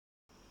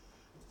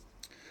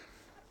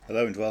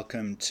Hello and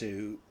welcome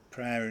to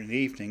prayer in the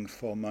evening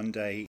for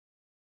Monday,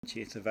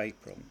 20th of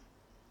April.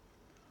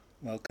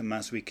 Welcome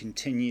as we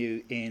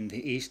continue in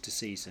the Easter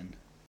season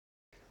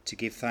to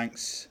give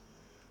thanks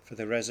for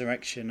the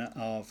resurrection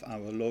of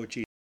our Lord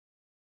Jesus,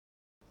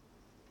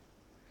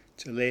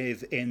 to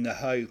live in the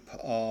hope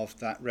of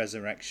that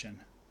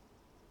resurrection,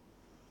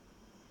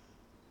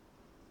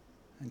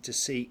 and to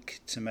seek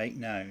to make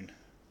known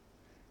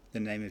the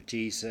name of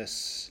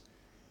Jesus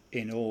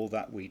in all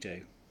that we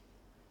do.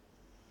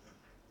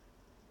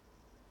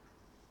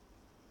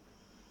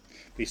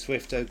 Be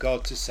swift, O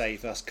God, to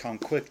save us. Come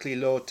quickly,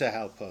 Lord, to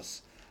help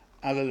us.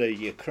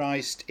 Alleluia.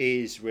 Christ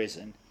is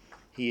risen.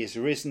 He is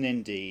risen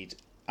indeed.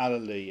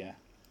 Alleluia.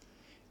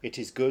 It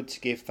is good to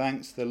give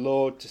thanks to the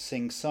Lord, to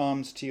sing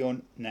psalms to your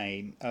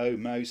name, O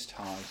Most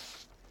High.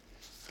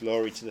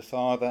 Glory to the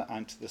Father,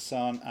 and to the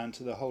Son, and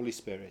to the Holy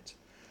Spirit,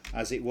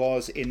 as it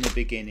was in the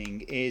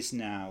beginning, is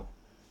now,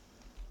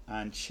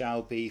 and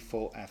shall be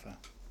forever.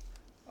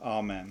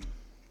 Amen.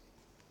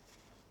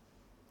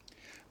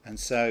 And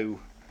so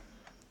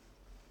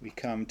we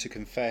come to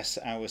confess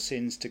our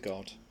sins to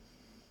God.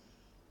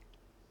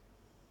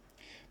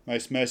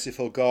 Most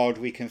merciful God,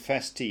 we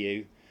confess to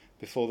you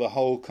before the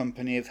whole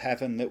company of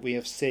heaven that we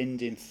have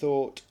sinned in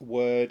thought,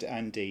 word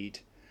and deed,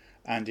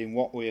 and in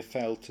what we have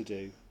failed to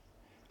do.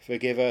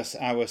 Forgive us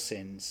our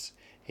sins.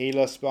 Heal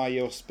us by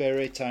your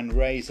Spirit and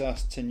raise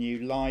us to new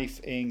life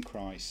in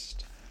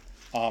Christ.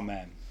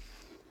 Amen.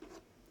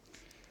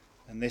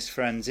 And this,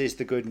 friends, is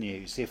the good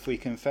news. If we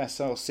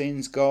confess our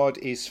sins, God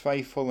is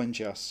faithful and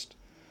just,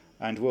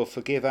 and will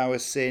forgive our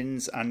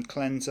sins and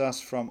cleanse us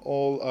from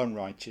all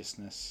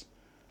unrighteousness.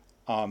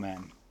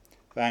 Amen.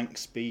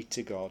 Thanks be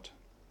to God.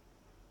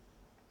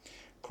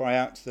 Cry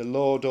out to the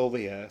Lord, all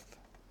the earth.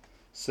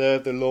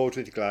 Serve the Lord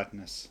with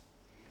gladness.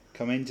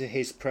 Come into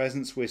his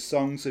presence with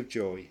songs of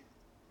joy.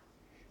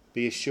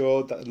 Be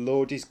assured that the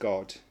Lord is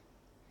God.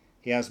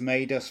 He has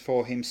made us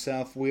for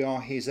himself. We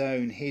are his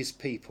own, his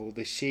people,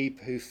 the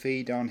sheep who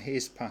feed on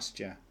his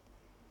pasture.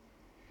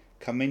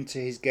 Come into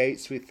his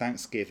gates with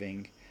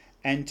thanksgiving.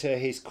 Enter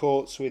his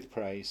courts with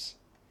praise.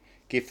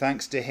 Give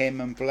thanks to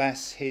him and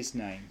bless his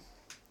name.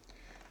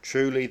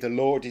 Truly the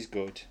Lord is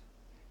good.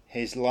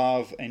 His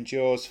love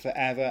endures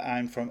forever,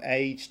 and from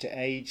age to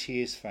age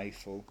he is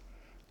faithful.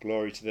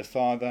 Glory to the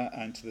Father,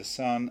 and to the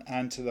Son,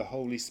 and to the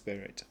Holy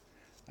Spirit,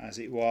 as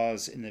it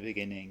was in the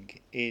beginning,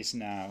 is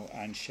now,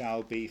 and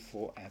shall be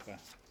forever.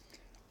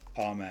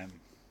 Amen.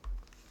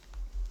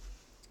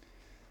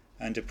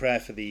 And a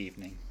prayer for the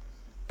evening.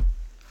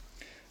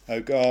 O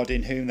God,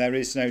 in whom there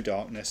is no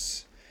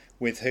darkness,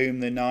 with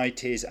whom the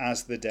night is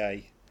as the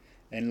day,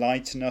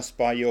 enlighten us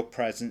by your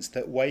presence,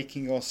 that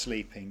waking or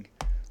sleeping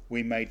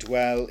we may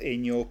dwell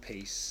in your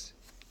peace.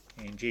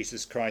 In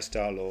Jesus Christ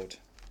our Lord.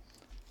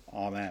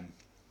 Amen.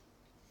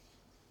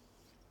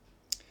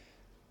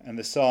 And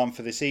the psalm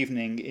for this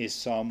evening is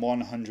Psalm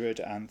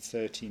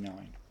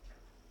 139.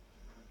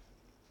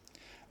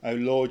 O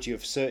Lord, you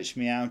have searched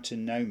me out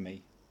and know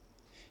me.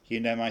 You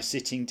know my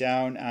sitting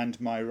down and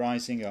my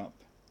rising up.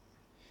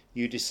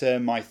 You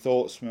discern my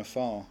thoughts from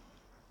afar.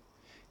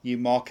 You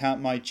mark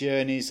out my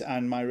journeys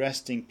and my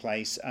resting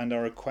place, and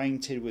are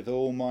acquainted with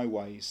all my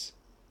ways.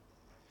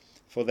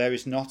 For there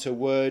is not a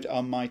word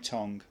on my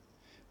tongue,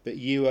 but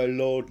you, O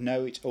Lord,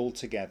 know it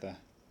altogether.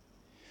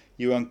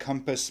 You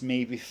encompass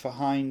me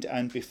behind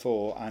and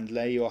before, and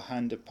lay your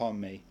hand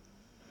upon me.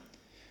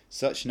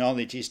 Such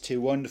knowledge is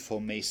too wonderful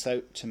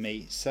to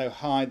me, so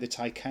high that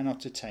I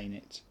cannot attain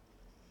it.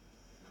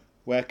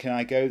 Where can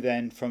I go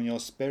then from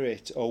your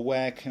spirit, or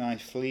where can I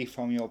flee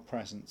from your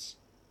presence?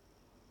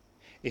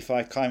 If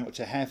I climb up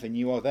to heaven,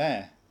 you are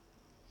there.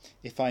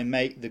 If I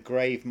make the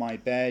grave my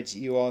bed,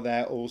 you are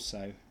there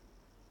also.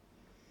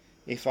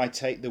 If I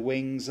take the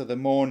wings of the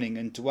morning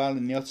and dwell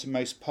in the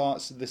uttermost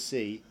parts of the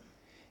sea,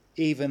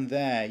 even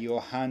there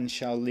your hand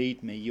shall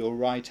lead me, your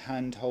right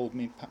hand hold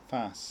me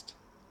fast.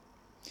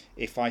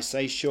 If I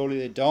say, surely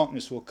the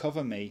darkness will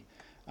cover me,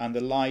 and the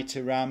light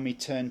around me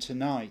turn to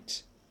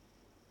night,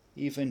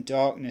 even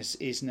darkness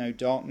is no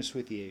darkness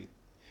with you.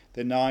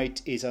 The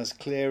night is as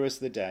clear as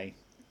the day.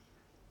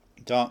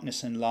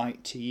 Darkness and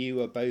light to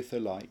you are both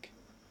alike.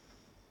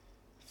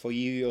 For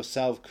you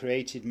yourself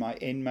created my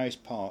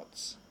inmost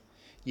parts.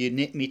 You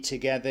knit me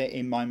together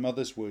in my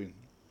mother's womb.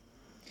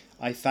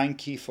 I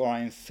thank you, for I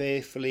am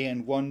fearfully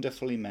and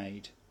wonderfully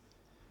made.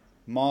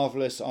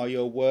 Marvellous are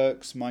your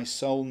works, my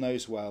soul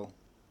knows well.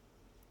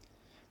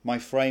 My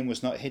frame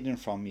was not hidden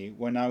from you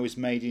when I was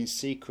made in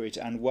secret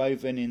and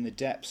woven in the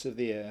depths of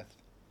the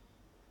earth.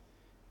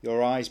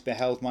 Your eyes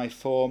beheld my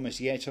form as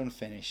yet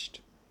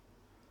unfinished.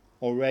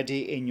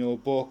 Already in your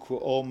book were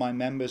all my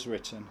members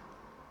written.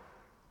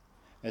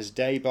 As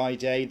day by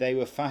day they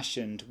were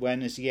fashioned,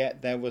 when as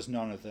yet there was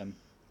none of them.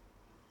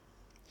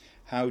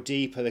 How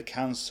deep are the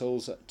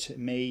counsels to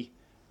me,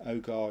 O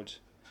God!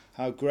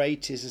 How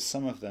great is the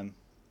sum of them!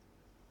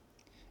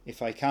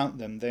 If I count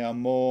them, they are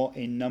more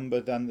in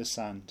number than the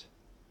sand.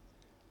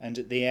 And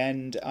at the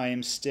end I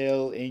am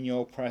still in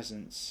your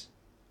presence.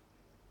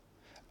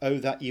 Oh,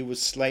 that you would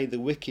slay the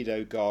wicked,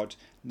 O God,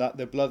 that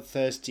the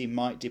bloodthirsty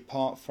might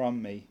depart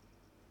from me.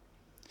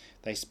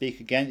 They speak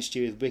against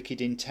you with wicked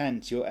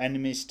intent. Your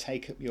enemies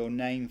take up your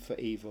name for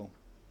evil.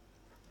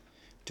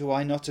 Do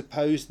I not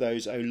oppose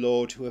those, O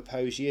Lord, who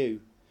oppose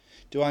you?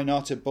 Do I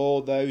not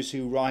abhor those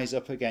who rise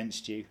up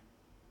against you?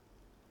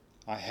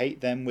 I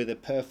hate them with a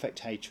perfect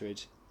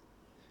hatred.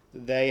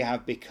 They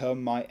have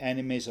become my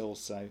enemies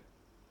also.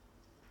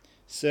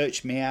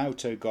 Search me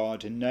out, O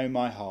God, and know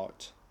my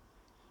heart.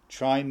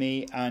 Try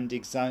me and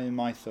examine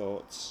my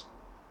thoughts.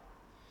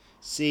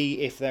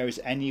 See if there is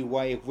any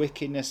way of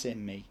wickedness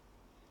in me,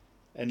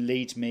 and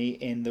lead me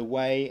in the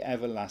way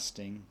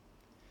everlasting.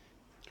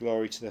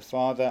 Glory to the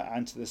Father,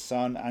 and to the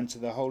Son, and to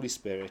the Holy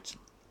Spirit,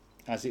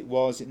 as it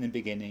was in the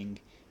beginning,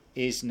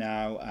 is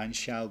now, and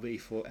shall be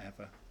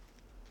forever.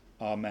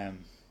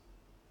 Amen.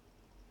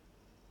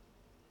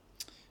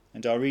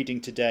 And our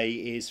reading today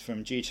is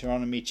from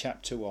Deuteronomy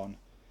chapter 1,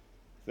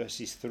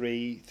 verses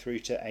 3 through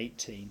to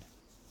 18.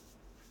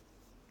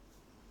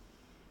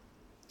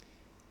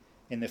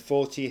 In the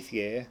 40th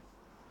year,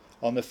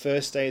 on the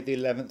first day of the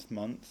 11th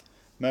month,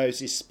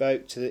 Moses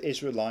spoke to the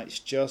Israelites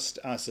just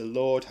as the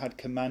Lord had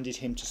commanded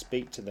him to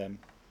speak to them.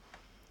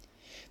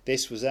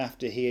 This was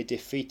after he had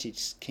defeated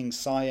King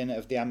Sihon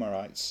of the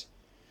Amorites,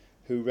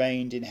 who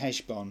reigned in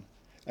Heshbon,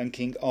 and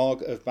King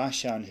Og of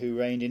Bashan, who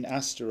reigned in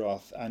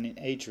Astaroth and in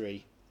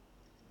Edrei.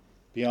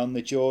 Beyond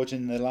the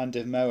Jordan in the land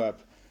of Moab,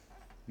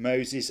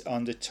 Moses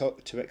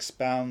undertook to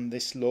expound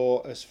this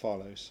law as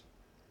follows.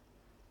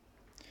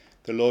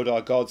 The Lord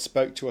our God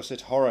spoke to us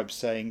at Horeb,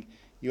 saying,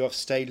 You have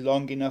stayed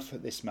long enough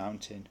at this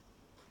mountain.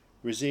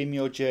 Resume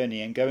your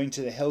journey and go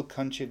into the hill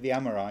country of the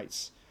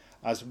Amorites,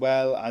 as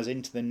well as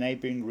into the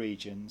neighbouring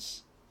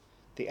regions,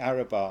 the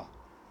Arabah,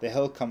 the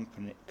hill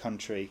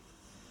country,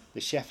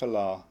 the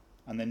Shephelah,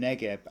 and the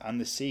Negeb,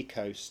 and the sea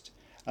coast,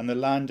 and the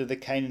land of the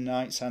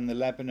Canaanites and the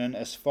Lebanon,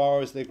 as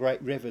far as the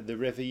great river, the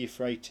river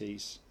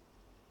Euphrates.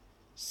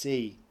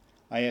 See,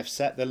 I have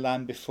set the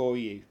land before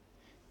you.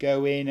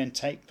 Go in and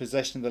take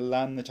possession of the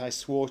land that I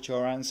swore to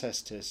your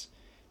ancestors,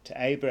 to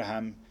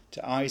Abraham,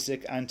 to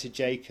Isaac, and to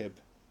Jacob,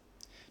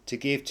 to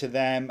give to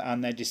them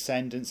and their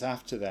descendants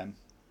after them.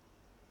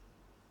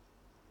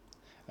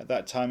 At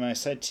that time I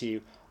said to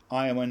you,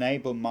 I am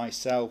unable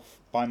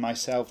by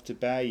myself to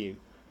bear you.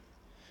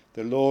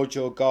 The Lord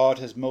your God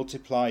has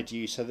multiplied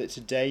you, so that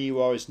today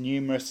you are as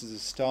numerous as the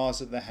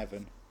stars of the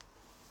heaven.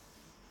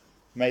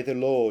 May the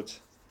Lord,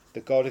 the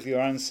God of your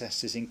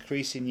ancestors,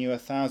 increase in you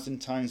 1,000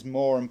 times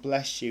more and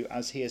bless you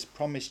as he has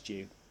promised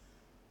you.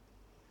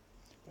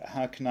 But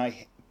how can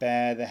I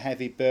bear the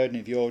heavy burden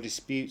of your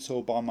disputes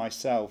all by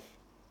myself?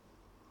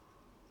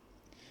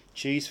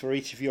 Choose for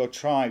each of your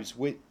tribes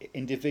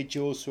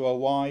individuals who are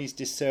wise,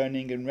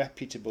 discerning, and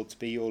reputable to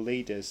be your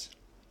leaders.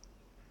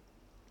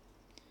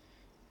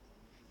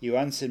 You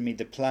answered me,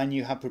 the plan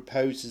you have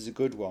proposed is a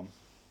good one.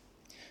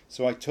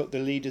 So I took the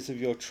leaders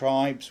of your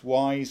tribes,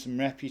 wise and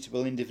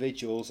reputable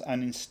individuals,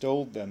 and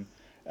installed them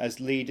as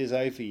leaders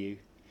over you,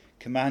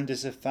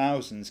 commanders of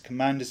thousands,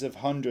 commanders of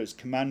hundreds,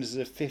 commanders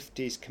of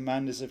 50s,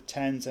 commanders of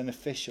 10s, and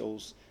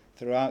officials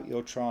throughout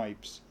your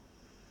tribes.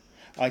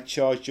 I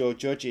charged your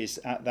judges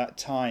at that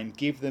time,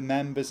 give the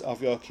members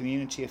of your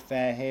community a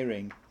fair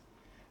hearing,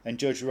 and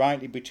judge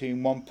rightly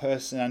between one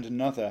person and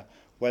another,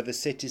 whether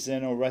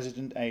citizen or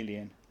resident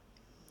alien.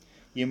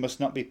 You must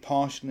not be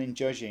partial in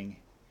judging.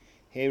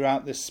 Hear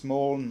out the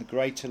small and the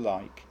great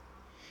alike.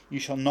 You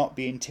shall not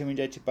be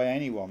intimidated by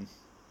anyone,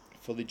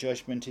 for the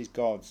judgment is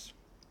God's.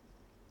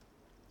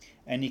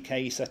 Any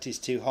case that is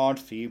too hard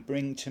for you,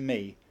 bring to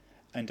me,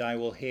 and I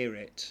will hear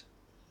it.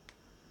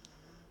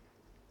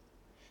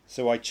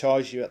 So I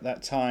charged you at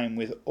that time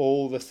with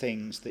all the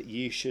things that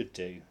you should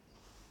do.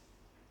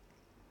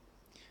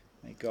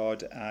 May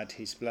God add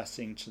his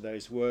blessing to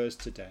those words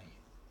today.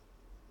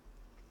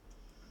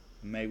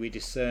 And may we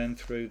discern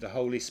through the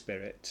Holy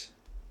Spirit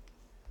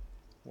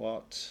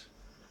what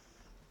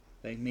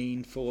they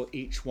mean for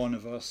each one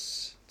of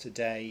us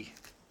today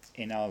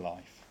in our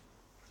life.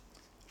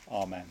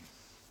 Amen.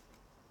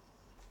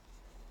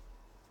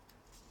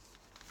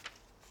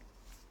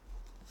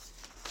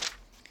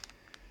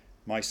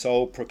 My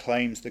soul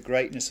proclaims the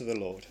greatness of the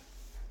Lord.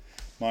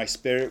 My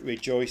spirit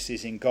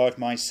rejoices in God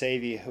my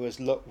Saviour, who has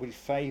looked with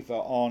favour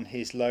on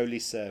his lowly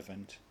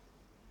servant.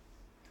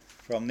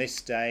 From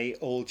this day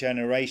all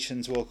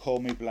generations will call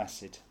me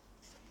blessed.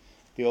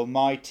 The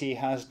Almighty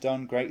has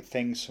done great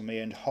things for me,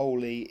 and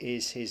holy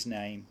is his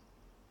name.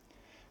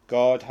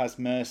 God has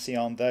mercy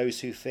on those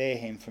who fear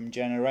him from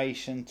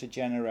generation to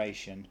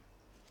generation.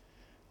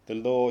 The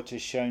Lord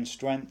has shown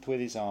strength with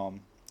his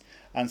arm,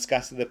 and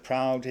scattered the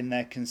proud in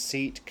their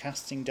conceit,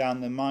 casting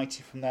down the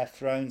mighty from their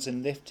thrones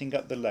and lifting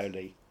up the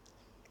lowly.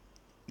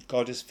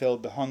 God has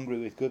filled the hungry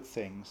with good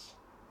things,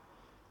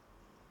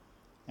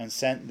 and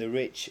sent the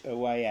rich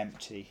away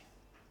empty.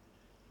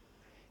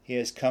 He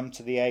has come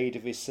to the aid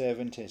of his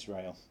servant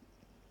Israel,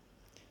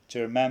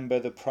 to remember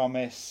the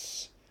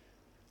promise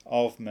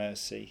of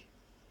mercy,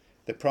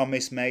 the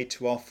promise made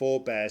to our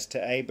forebears,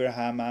 to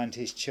Abraham and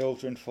his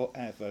children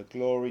forever.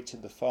 Glory to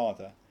the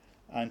Father,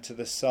 and to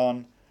the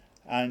Son,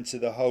 and to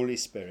the Holy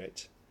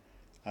Spirit,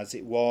 as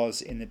it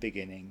was in the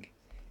beginning,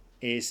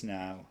 is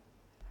now,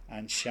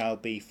 and shall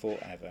be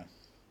forever.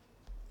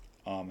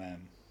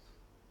 Amen.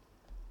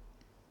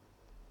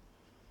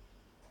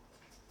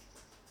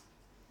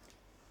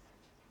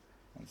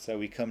 And so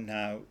we come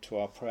now to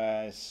our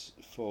prayers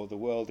for the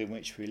world in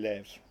which we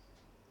live,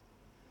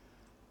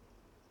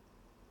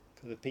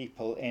 for the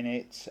people in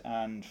it,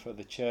 and for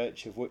the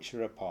church of which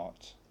we're a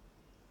part.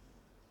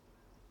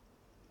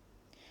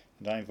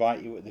 And I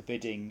invite you at the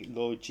bidding,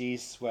 Lord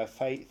Jesus, where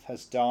faith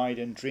has died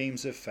and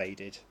dreams have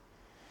faded,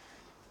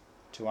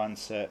 to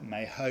answer,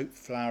 may hope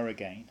flower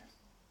again.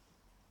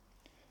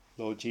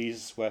 Lord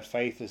Jesus, where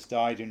faith has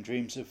died and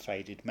dreams have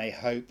faded, may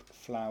hope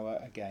flower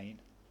again.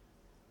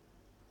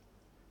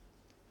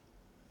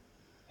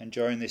 And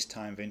during this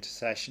time of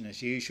intercession,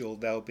 as usual,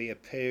 there'll be a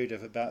period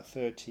of about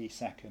 30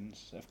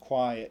 seconds of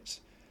quiet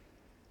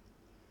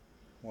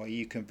where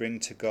you can bring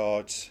to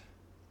God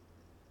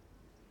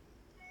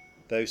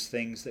those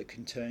things that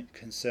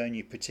concern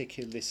you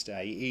particularly this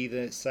day,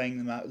 either saying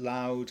them out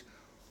loud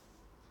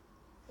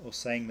or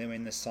saying them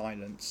in the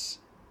silence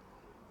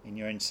in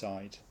your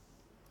inside.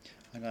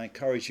 And I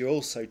encourage you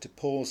also to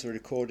pause the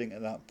recording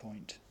at that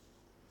point,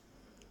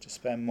 to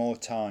spend more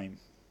time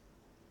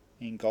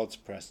in God's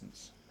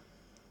presence.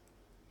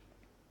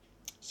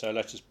 So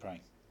let us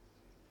pray.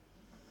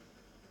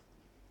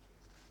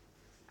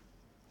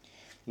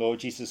 Lord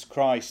Jesus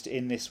Christ,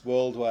 in this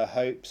world where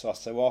hopes are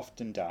so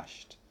often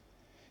dashed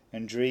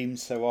and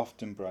dreams so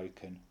often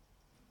broken,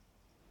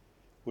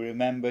 we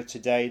remember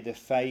today the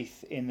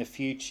faith in the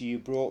future you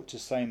brought to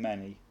so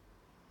many,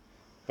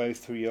 both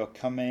through your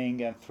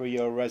coming and through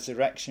your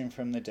resurrection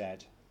from the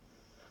dead.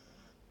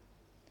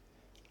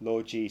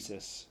 Lord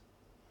Jesus,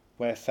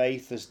 where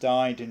faith has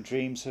died and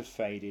dreams have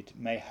faded,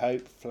 may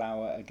hope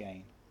flower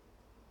again.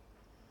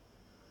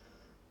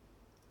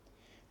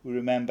 We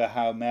remember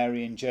how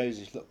Mary and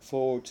Joseph looked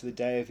forward to the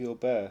day of your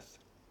birth,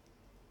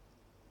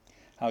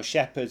 how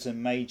shepherds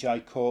and magi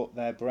caught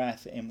their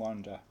breath in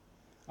wonder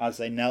as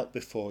they knelt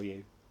before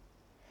you,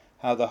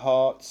 how the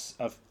hearts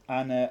of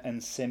Anna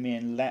and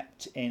Simeon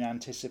leapt in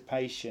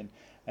anticipation,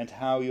 and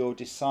how your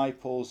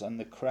disciples and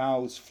the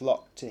crowds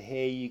flocked to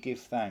hear you give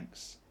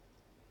thanks,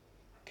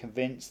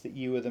 convinced that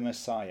you were the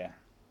Messiah,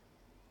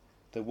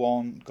 the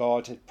one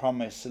God had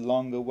promised, the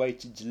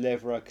long-awaited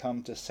deliverer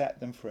come to set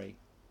them free.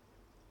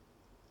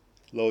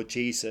 Lord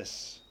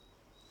Jesus,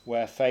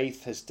 where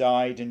faith has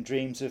died and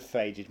dreams have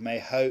faded, may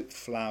hope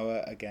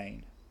flower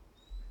again.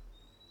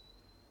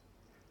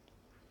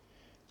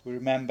 We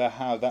remember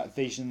how that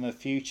vision of the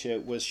future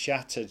was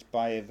shattered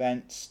by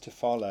events to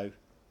follow.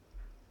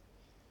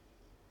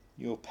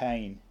 Your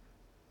pain,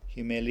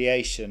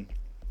 humiliation,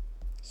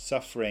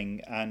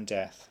 suffering and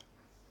death.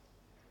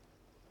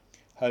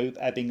 Hope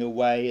ebbing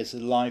away as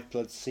the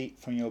lifeblood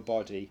seeped from your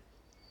body.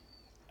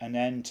 An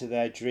end to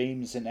their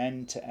dreams, an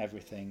end to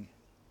everything.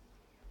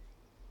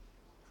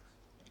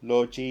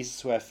 Lord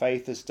Jesus, where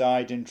faith has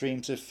died and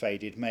dreams have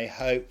faded, may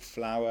hope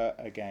flower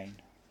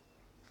again.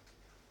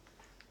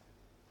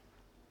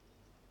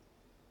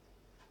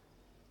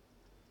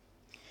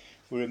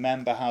 We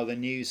remember how the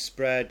news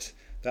spread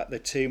that the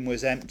tomb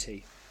was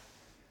empty.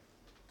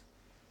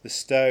 The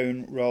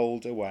stone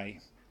rolled away.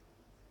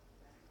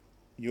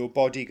 Your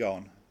body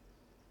gone.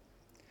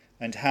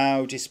 And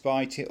how,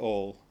 despite it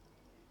all,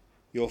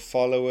 your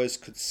followers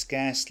could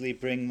scarcely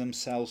bring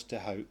themselves to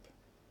hope,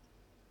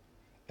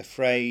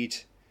 afraid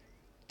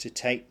to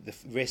take the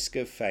risk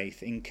of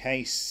faith in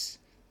case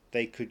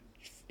they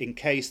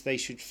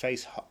should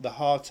face the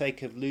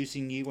heartache of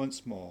losing you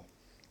once more.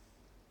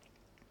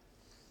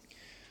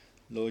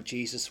 Lord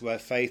Jesus, where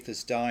faith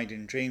has died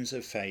and dreams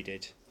have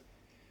faded,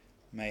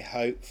 may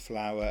hope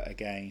flower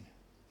again.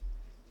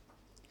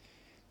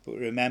 But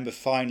remember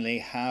finally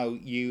how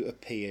you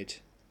appeared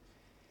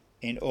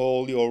in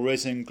all your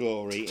risen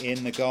glory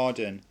in the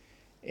garden,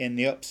 in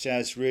the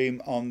upstairs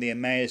room on the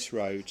Emmaus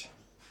Road,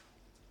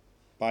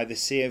 by the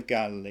Sea of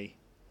Galilee,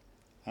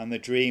 and the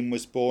dream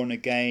was born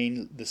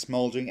again, the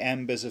smouldering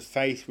embers of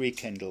faith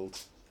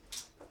rekindled.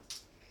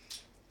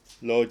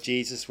 Lord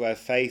Jesus, where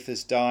faith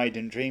has died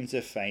and dreams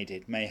have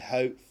faded, may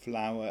hope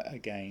flower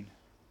again.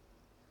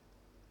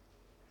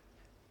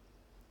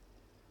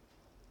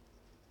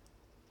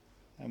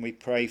 And we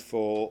pray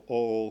for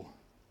all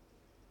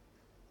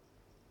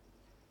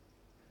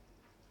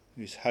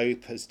whose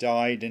hope has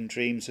died and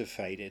dreams have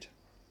faded.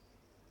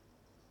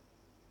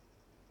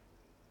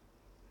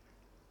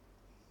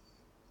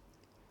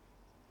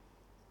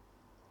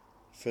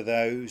 For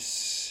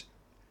those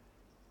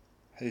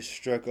who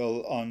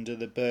struggle under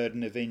the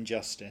burden of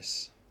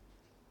injustice,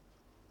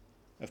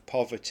 of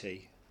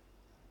poverty,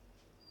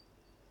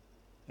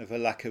 of a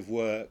lack of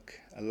work,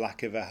 a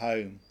lack of a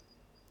home,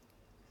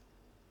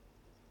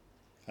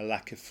 a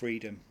lack of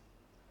freedom.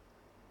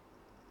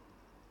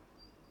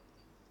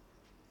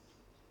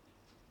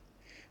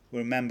 We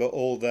remember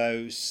all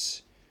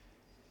those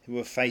who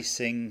are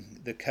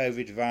facing the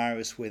COVID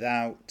virus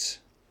without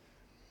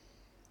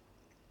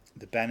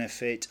the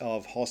benefit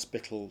of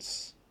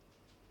hospitals,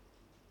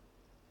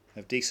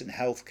 of decent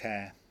health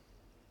care,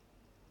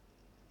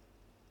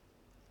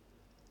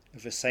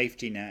 of a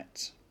safety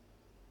net,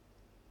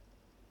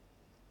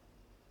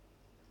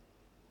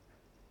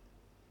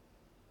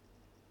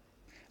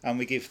 and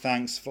we give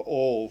thanks for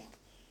all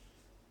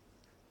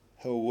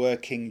who are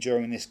working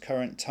during this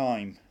current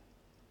time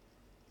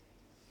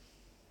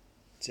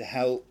to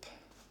help,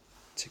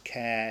 to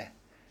care,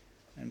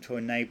 and to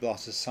enable our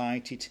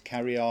society to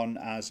carry on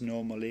as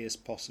normally as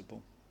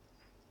possible.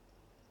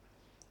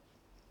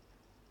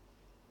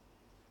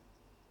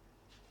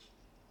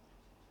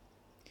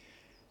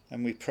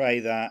 And we pray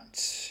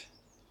that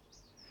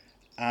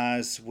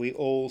as we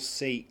all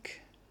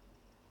seek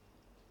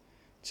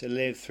to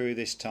live through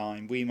this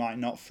time, we might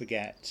not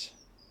forget,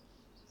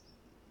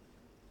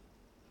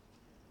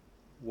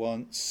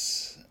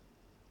 once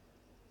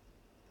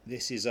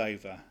this is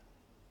over,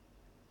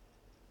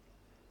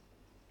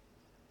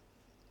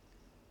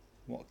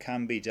 what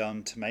can be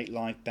done to make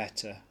life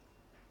better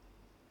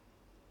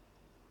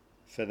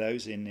for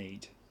those in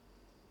need.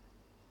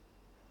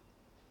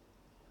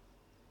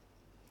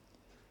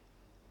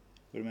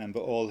 We remember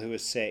all who are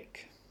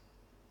sick,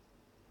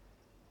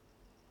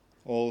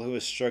 all who are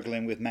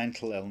struggling with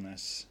mental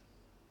illness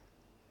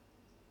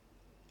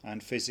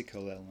and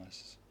physical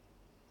illness,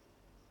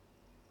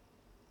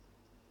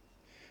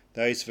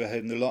 those for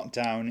whom the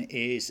lockdown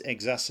is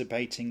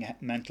exacerbating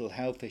mental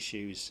health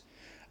issues,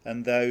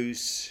 and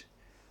those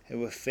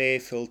who are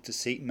fearful to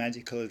seek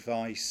medical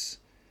advice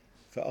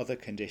for other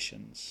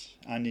conditions,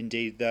 and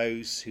indeed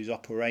those whose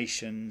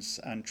operations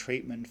and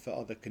treatment for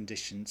other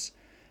conditions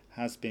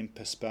has been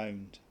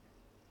postponed.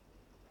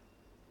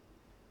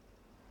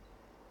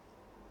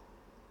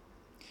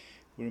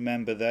 We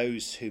remember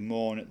those who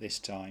mourn at this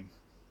time,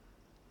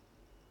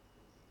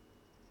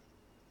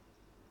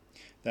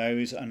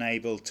 those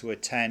unable to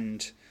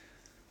attend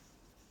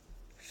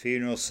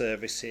funeral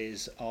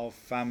services of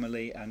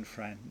family and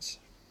friends.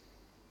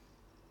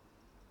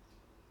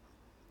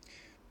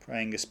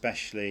 Praying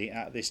especially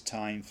at this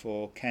time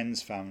for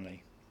Ken's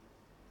family,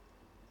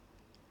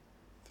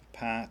 for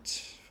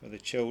Pat, for the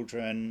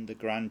children, the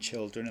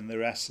grandchildren and the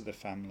rest of the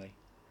family.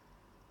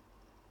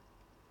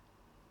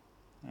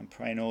 And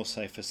praying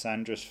also for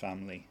Sandra's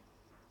family,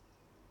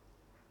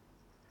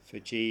 for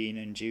Jean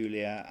and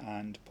Julia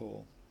and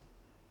Paul.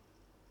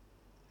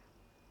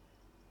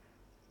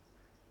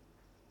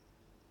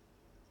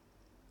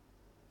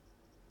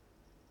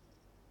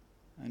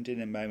 And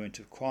in a moment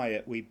of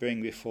quiet, we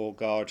bring before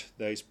God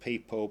those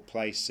people,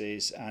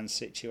 places and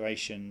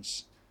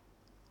situations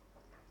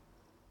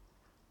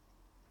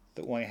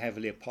that weigh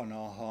heavily upon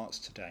our hearts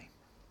today.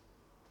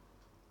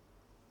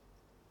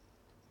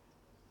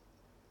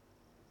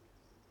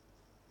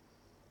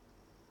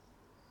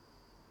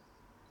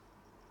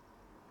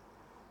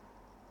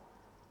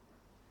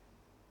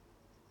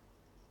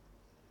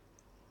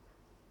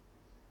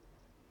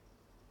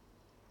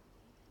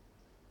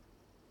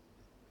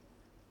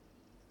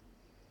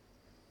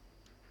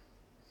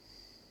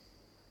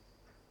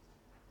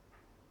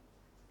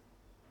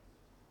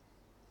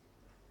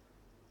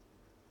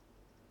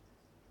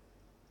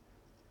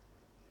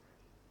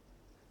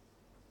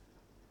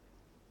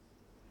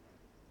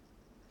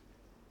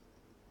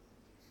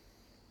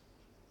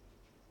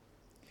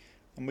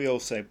 And we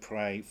also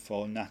pray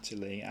for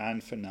Natalie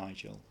and for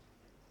Nigel.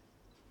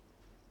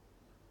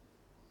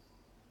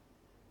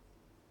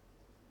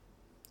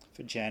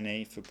 For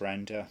Jenny, for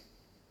Brenda.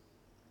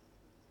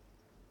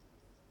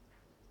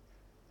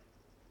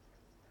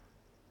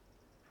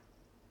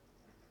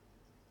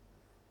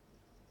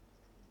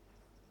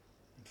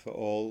 And for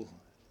all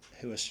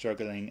who are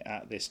struggling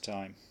at this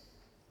time.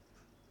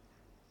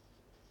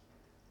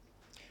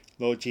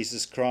 Lord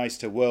Jesus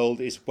Christ, a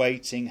world is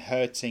waiting,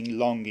 hurting,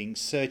 longing,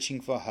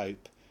 searching for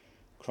hope,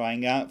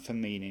 crying out for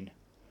meaning,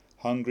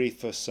 hungry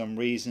for some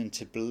reason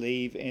to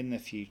believe in the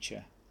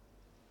future.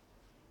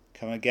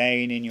 Come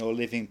again in your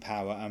living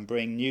power and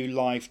bring new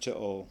life to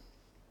all.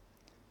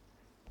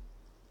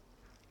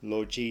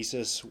 Lord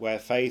Jesus, where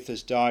faith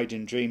has died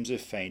and dreams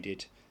have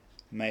faded,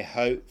 may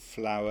hope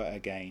flower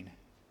again.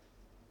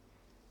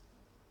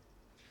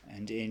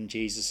 And in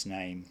Jesus'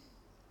 name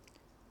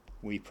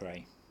we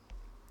pray.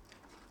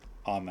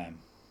 Amen.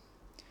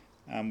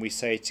 And we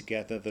say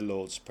together the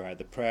Lord's Prayer,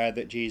 the prayer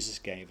that Jesus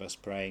gave us,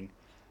 praying,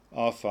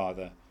 Our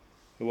Father,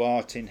 who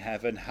art in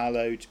heaven,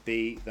 hallowed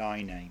be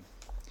thy name.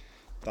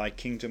 Thy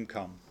kingdom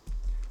come,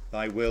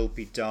 thy will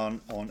be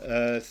done on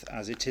earth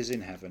as it is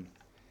in heaven.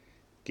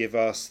 Give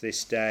us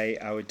this day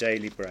our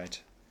daily bread,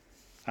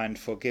 and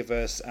forgive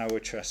us our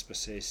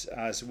trespasses,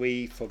 as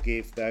we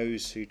forgive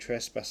those who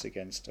trespass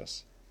against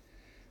us.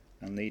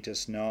 And lead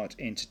us not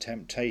into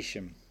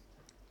temptation,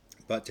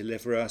 but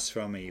deliver us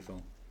from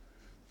evil.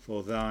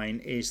 For thine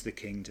is the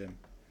kingdom,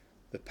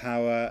 the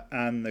power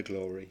and the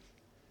glory,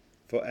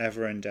 for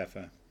ever and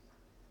ever.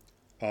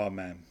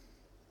 Amen.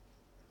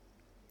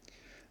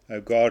 O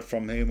God,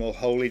 from whom all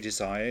holy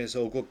desires,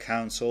 all good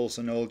counsels,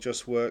 and all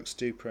just works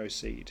do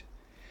proceed,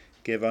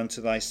 give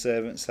unto thy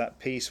servants that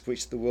peace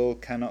which the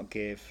world cannot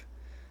give,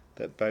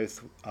 that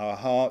both our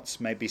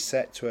hearts may be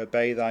set to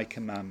obey thy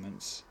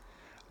commandments,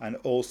 and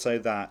also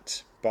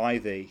that, by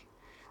thee,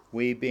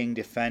 we, being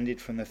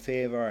defended from the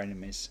fear of our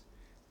enemies,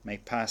 may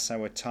pass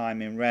our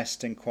time in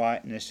rest and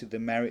quietness through the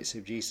merits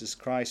of Jesus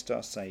Christ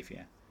our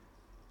Saviour.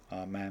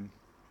 Amen.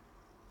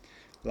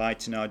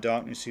 Lighten our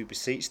darkness, we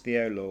beseech thee,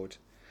 O Lord,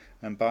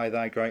 and by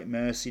thy great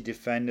mercy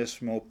defend us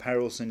from all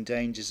perils and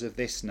dangers of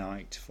this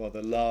night, for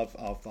the love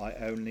of thy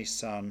only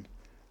Son,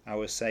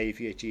 our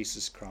Saviour,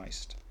 Jesus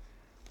Christ.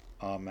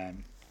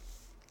 Amen.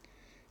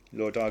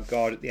 Lord our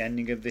God, at the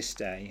ending of this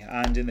day,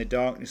 and in the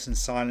darkness and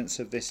silence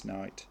of this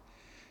night,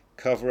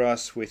 cover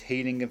us with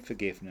healing and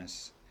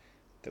forgiveness,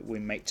 that we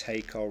may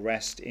take our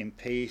rest in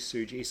peace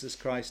through Jesus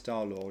Christ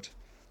our Lord.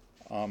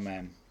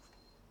 Amen.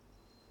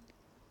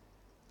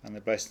 And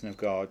the blessing of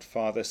God,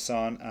 Father,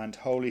 Son, and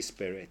Holy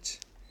Spirit,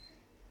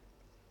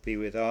 be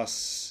with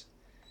us,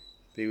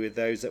 be with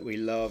those that we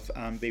love,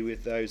 and be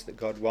with those that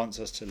God wants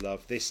us to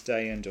love this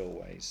day and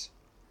always.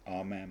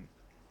 Amen.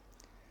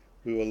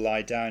 We will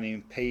lie down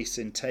in peace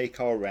and take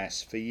our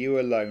rest, for you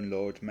alone,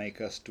 Lord,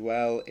 make us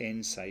dwell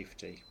in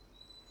safety.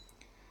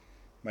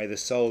 May the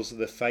souls of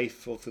the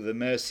faithful, through the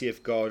mercy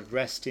of God,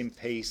 rest in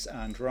peace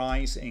and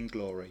rise in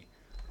glory.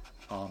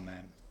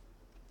 Amen.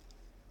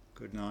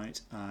 Good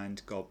night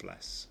and God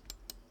bless.